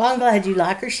 well, I'm glad you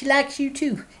like her. She likes you,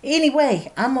 too. Anyway,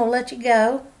 I'm going to let you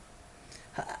go.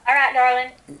 All right,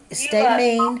 darling. Stay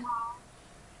mean.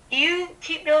 You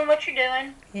keep doing what you're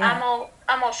doing. Yeah.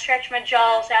 I'm gonna stretch my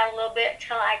jaws out a little bit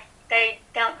till they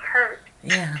don't hurt.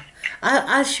 Yeah.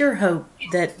 I sure hope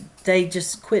that they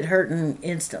just quit hurting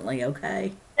instantly,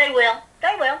 okay? They will.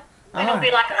 And it'll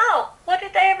be like, oh, what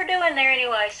did they ever do in there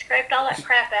anyway? Scraped all that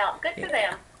crap out. Good for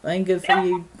them. And good for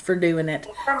you for doing it.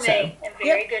 Good for me, and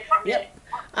very good for me.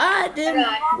 All right, then. All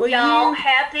right. Well, y'all,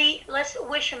 let's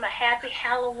wish them a happy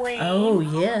Halloween. Oh,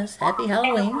 yes. Happy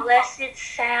Halloween. And a blessed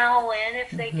Samhain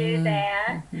if they do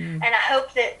that. And I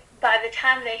hope that by the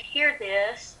time they hear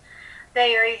this,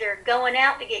 they are either going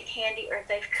out to get candy or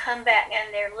they've come back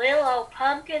and their little old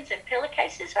pumpkins and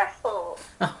pillowcases are full.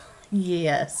 Oh,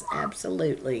 yes,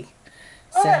 absolutely.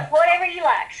 So, whatever you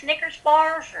like, Snickers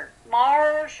bars or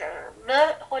Mars or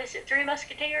what is it, Three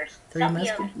Musketeers?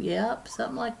 Yep,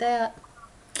 something like that.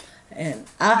 And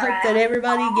I hope that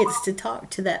everybody gets to talk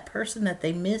to that person that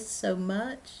they miss so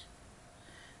much,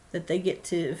 that they get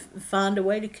to find a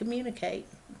way to communicate.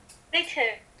 Me too.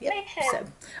 Yep. Me too. So,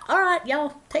 all right,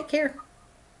 y'all, take care.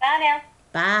 Bye now.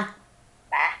 Bye.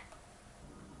 Bye.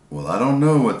 Well, I don't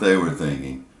know what they were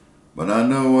thinking, but I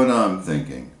know what I'm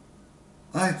thinking.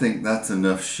 I think that's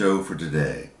enough show for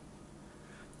today.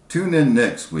 Tune in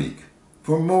next week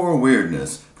for more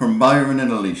weirdness from Byron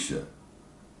and Alicia.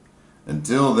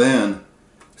 Until then,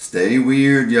 stay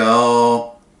weird,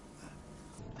 y'all.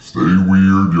 Stay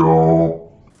weird,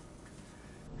 y'all.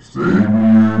 Stay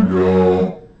weird,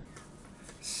 y'all.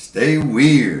 Stay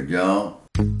weird, y'all.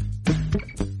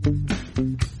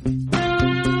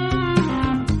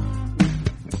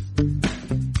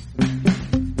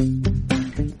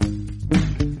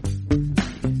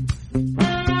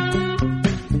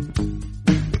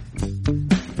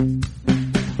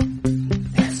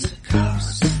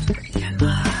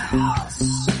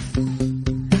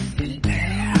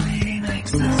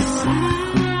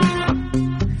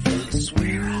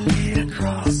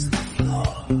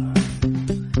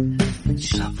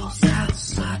 Shuffles out.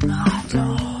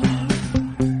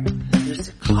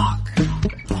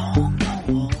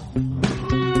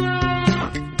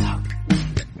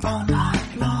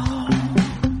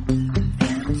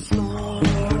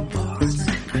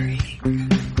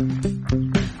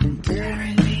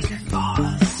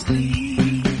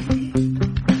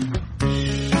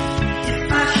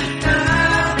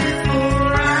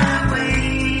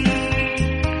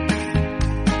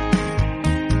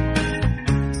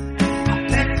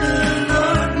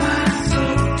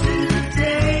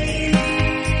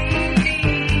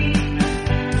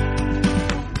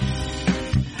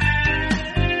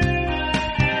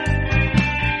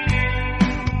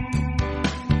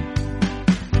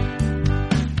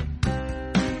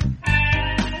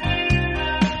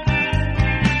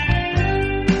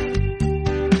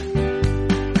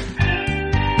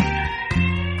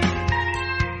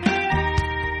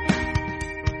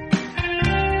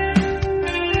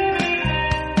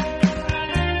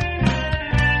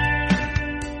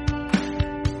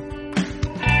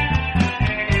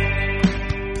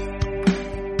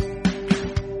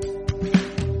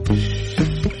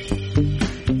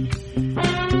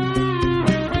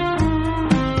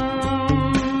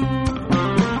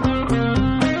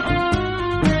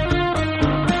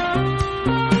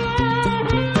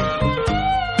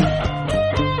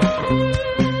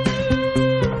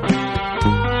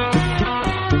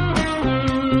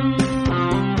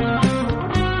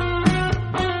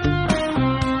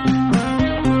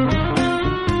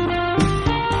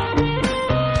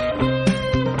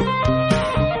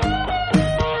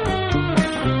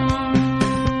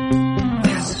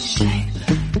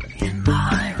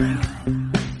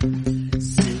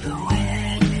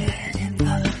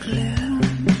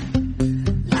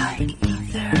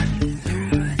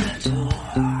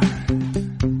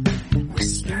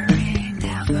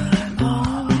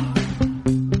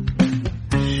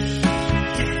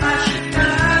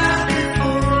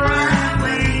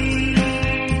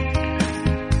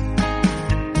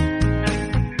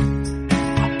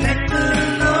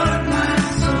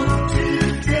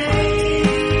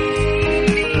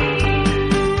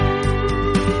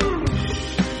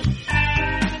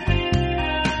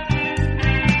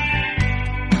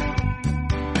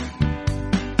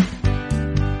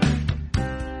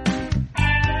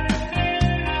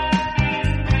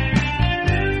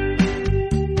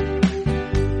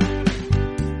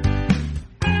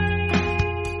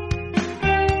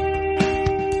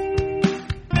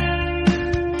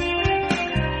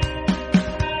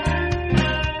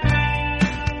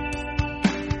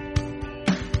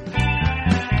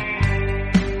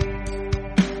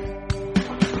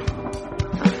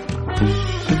 Bye.